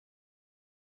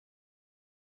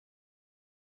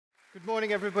Good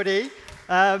morning, everybody.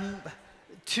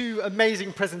 Two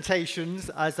amazing presentations,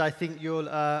 as I think you'll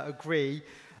agree.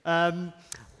 I'm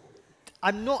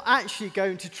not actually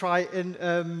going to try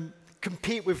and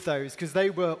compete with those, because they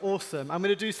were awesome. I'm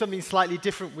going to do something slightly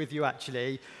different with you,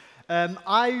 actually.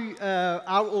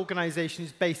 Our organization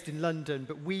is based in London,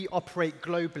 but we operate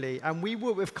globally, and we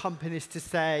work with companies to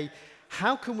say,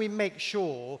 how can we make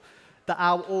sure that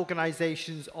our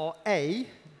organizations are A,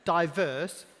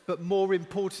 diverse, but more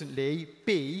importantly,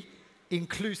 B,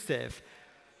 inclusive.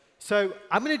 So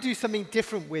I'm going to do something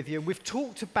different with you. We've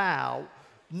talked about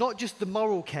not just the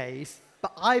moral case,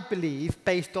 but I believe,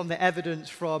 based on the evidence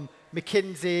from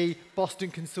McKinsey,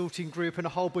 Boston Consulting Group, and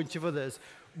a whole bunch of others,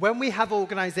 when we have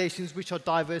organizations which are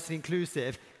diverse and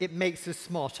inclusive, it makes us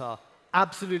smarter,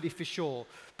 absolutely for sure.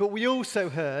 But we also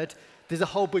heard there's a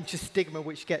whole bunch of stigma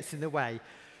which gets in the way.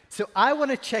 So I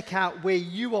want to check out where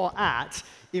you are at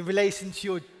in relation to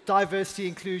your diversity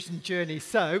inclusion journey.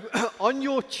 So on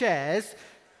your chairs,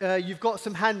 you've got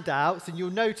some handouts, and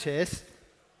you'll notice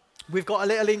we've got a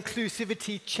little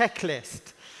inclusivity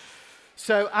checklist.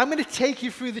 So I'm going to take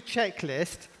you through the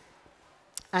checklist,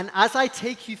 and as I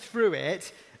take you through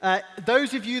it,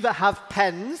 those of you that have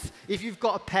pens, if you've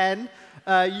got a pen,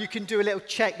 you can do a little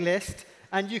checklist,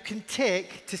 and you can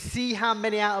tick to see how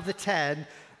many out of the 10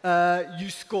 you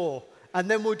score. And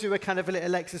then we'll do a kind of a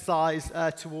little exercise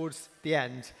towards the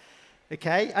end.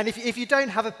 Okay? And if you don't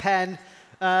have a pen,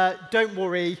 don't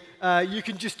worry. You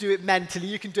can just do it mentally.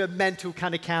 You can do a mental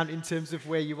kind of count in terms of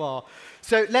where you are.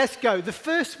 So let's go. The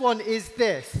first one is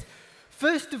this.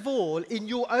 First of all, in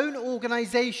your own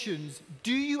organizations,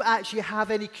 do you actually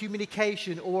have any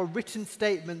communication or a written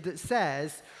statement that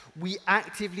says, we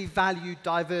actively value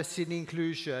diversity and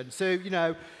inclusion?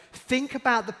 So, think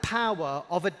about the power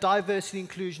of a diversity and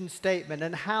inclusion statement,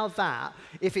 and how that,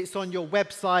 if it's on your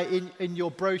website, in your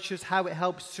brochures, how it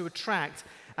helps to attract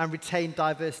and retain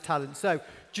diverse talent. So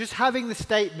just having the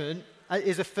statement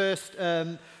is a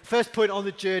first point on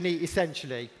the journey,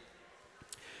 essentially.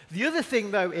 The other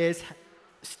thing, though, is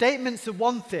statements are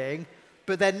one thing,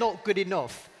 but they're not good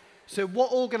enough. So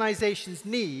what organizations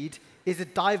need is a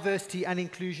diversity and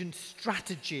inclusion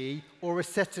strategy, or a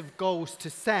set of goals to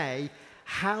say,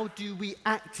 how do we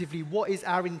actively, what is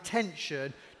our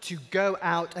intention to go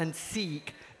out and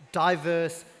seek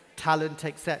diverse talent,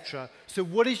 etc. So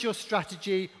what is your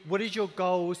strategy? What is your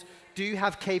goals? Do you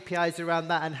have KPIs around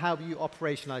that, and how are you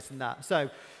operationalizing that? So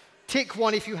tick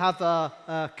 1 if you have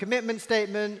a commitment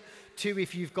statement, 2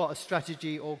 if you've got a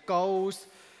strategy or goals.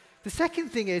 The second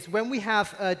thing is, when we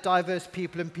have diverse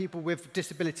people and people with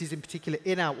disabilities in particular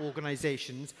in our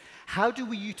organizations, how do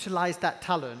we utilize that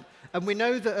talent? And we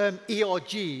know that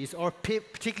ERGs are a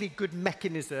particularly good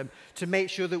mechanism to make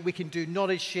sure that we can do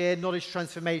knowledge share, knowledge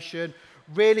transformation,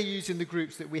 really using the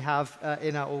groups that we have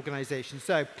in our organization.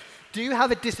 So do you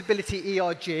have a disability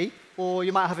ERG, or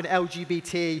you might have an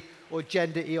LGBT or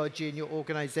gender ERG in your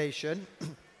organization?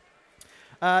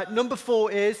 Number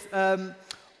 4 is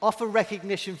offer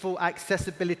recognition for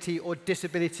accessibility or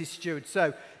disability stewards.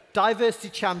 So diversity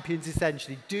champions,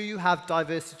 essentially. Do you have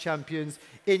diversity champions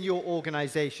in your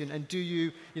organization, and do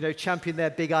you, champion their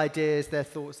big ideas, their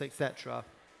thoughts, etc.?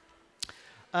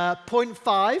 Point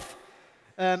 5,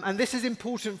 and this is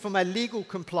important from a legal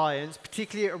compliance,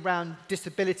 particularly around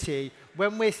disability.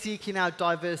 When we're seeking out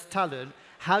diverse talent,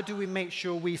 how do we make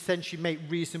sure we essentially make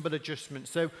reasonable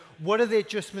adjustments? So what are the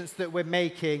adjustments that we're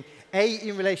making, A,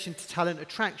 in relation to talent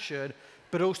attraction,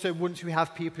 but also once we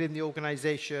have people in the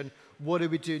organization, what are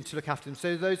we doing to look after them?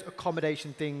 So those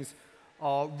accommodation things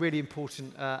are really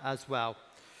important as well.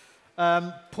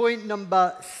 Point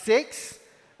number 6,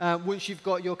 once you've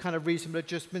got your kind of reasonable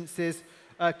adjustments, is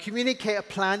communicate a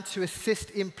plan to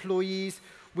assist employees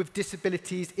with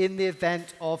disabilities in the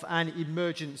event of an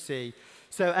emergency.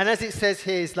 So, and as it says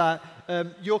here, is that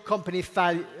your company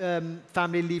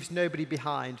family leaves nobody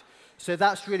behind. So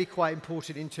that's really quite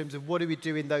important in terms of what do we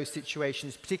do in those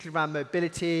situations, particularly around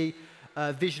mobility,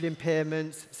 visual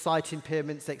impairments, sight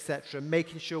impairments, etc.,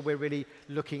 making sure we're really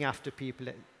looking after people,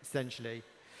 essentially.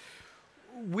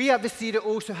 We at Visida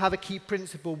also have a key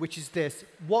principle, which is this: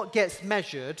 what gets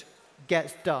measured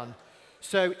gets done.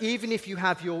 So even if you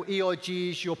have your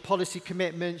ERGs, your policy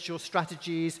commitments, your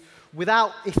strategies,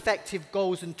 without effective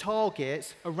goals and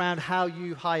targets around how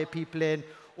you hire people in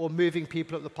or moving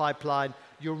people up the pipeline,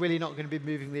 you're really not going to be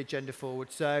moving the agenda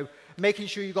forward. So making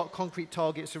sure you've got concrete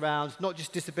targets around not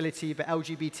just disability, but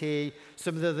LGBT,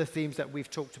 some of the other themes that we've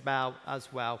talked about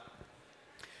as well.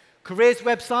 Careers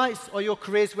websites. Are your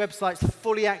careers websites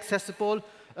fully accessible?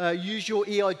 Use your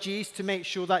ERGs to make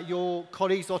sure that your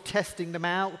colleagues are testing them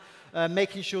out.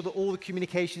 making sure that all the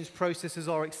communications processes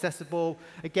are accessible,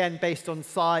 again, based on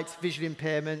sites, visual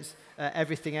impairments,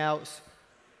 everything else.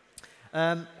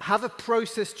 Have a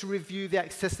process to review the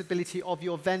accessibility of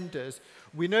your vendors.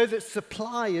 We know that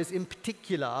suppliers in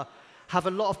particular have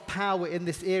a lot of power in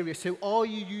this area. So are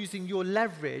you using your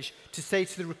leverage to say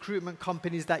to the recruitment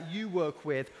companies that you work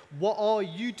with, what are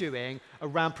you doing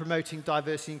around promoting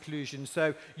diversity and inclusion?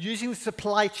 So using the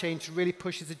supply chain to really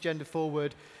push this agenda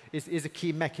forward is a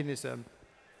key mechanism.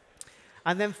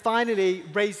 And then finally,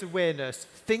 raise awareness.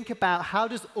 Think about how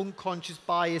does unconscious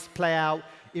bias play out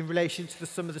in relation to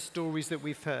some of the stories that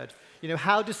we've heard. You know,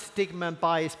 how does stigma and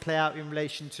bias play out in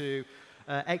relation to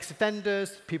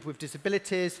ex-offenders, people with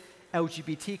disabilities,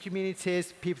 LGBT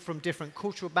communities, people from different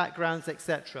cultural backgrounds,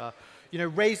 etc. You know,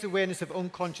 raise awareness of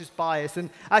unconscious bias. And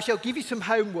actually, I'll give you some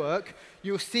homework.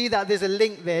 You'll see that there's a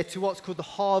link there to what's called the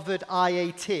Harvard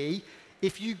IAT.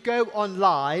 If you go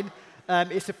online,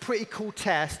 it's a pretty cool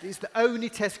test. It's the only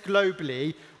test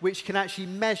globally which can actually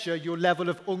measure your level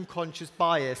of unconscious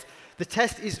bias. The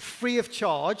test is free of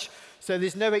charge, so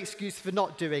there's no excuse for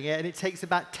not doing it, and it takes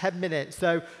about 10 minutes.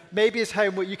 So maybe as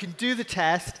homework, you can do the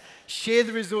test, share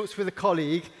the results with a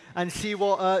colleague, and see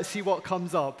what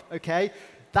comes up, okay?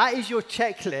 That is your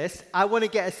checklist. I want to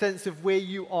get a sense of where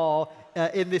you are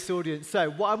in this audience. So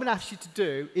what I'm going to ask you to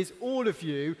do is all of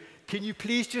you, can you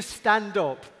please just stand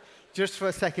up just for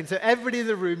a second? So everybody in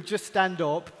the room, just stand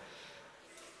up.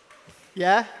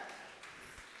 Yeah?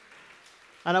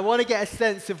 And I want to get a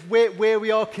sense of where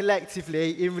we are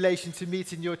collectively in relation to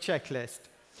meeting your checklist.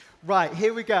 Right,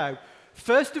 here we go.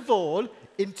 First of all,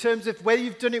 in terms of whether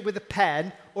you've done it with a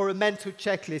pen or a mental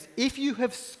checklist, if you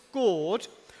have scored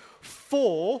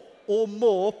 4 or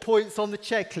more points on the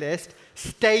checklist,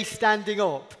 stay standing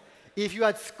up. If you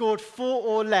had scored 4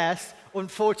 or less,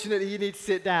 unfortunately, you need to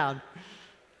sit down.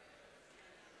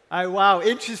 Oh, wow,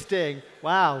 interesting.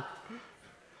 Wow.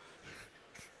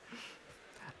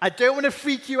 I don't want to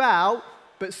freak you out,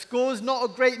 but score's not a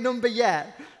great number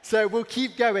yet. So we'll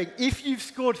keep going. If you've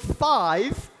scored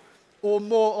 5 or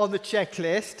more on the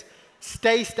checklist,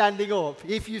 stay standing up.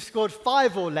 If you've scored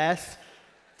 5 or less,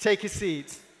 take a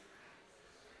seat.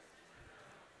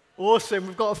 Awesome.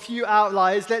 We've got a few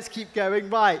outliers. Let's keep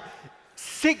going. Right.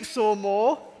 6 or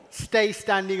more, stay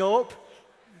standing up.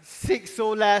 6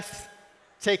 or less,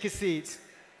 take a seat.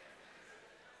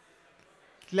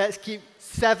 Let's keep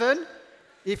 7.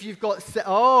 If you've got, we've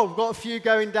got a few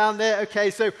going down there. Okay,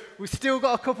 so we've still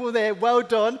got a couple there. Well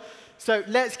done. So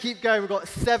let's keep going. We've got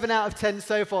 7 out of 10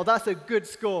 so far. That's a good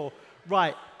score.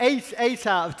 Right, 8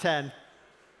 out of 10.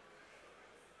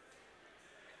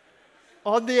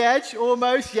 On the edge,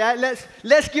 almost, yeah.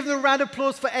 Let's give them a round of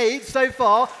applause for 8 so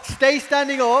far. Stay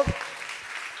standing up.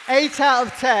 8 out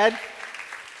of 10.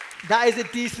 That is a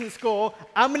decent score.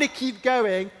 I'm going to keep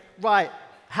going. Right,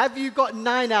 have you got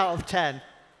 9 out of 10?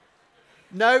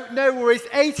 No, no worries.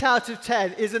 8 out of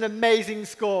 10 is an amazing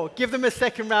score. Give them a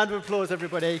second round of applause,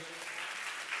 everybody.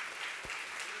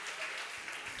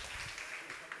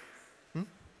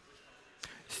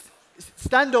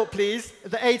 Stand up, please.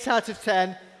 The 8 out of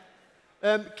 10.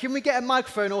 Can we get a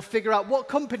microphone or figure out what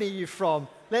company you're from?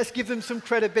 Let's give them some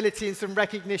credibility and some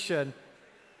recognition.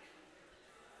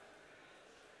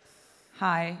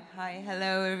 Hi.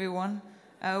 Hello, everyone.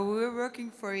 We're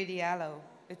working for Idealo.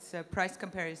 It's a price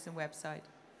comparison website.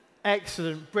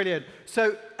 Excellent, brilliant.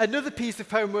 So another piece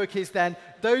of homework is then,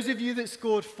 those of you that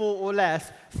scored 4 or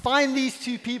less, find these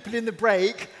 2 people in the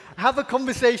break, have a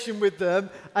conversation with them,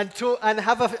 and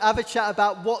have a chat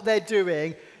about what they're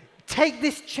doing. Take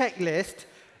this checklist.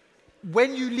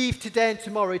 When you leave today and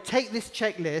tomorrow, take this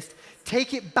checklist,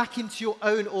 take it back into your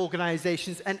own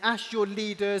organizations and ask your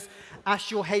leaders, ask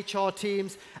your HR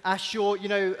teams, ask your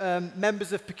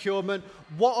members of procurement,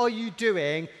 what are you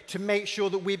doing to make sure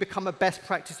that we become a best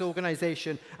practice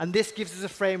organization? And this gives us a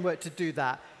framework to do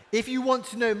that. If you want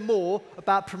to know more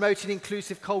about promoting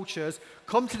inclusive cultures,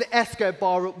 come to the ESCO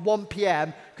bar at 1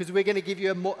 p.m. because we're going to give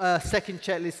you a second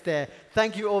checklist there.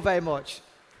 Thank you all very much.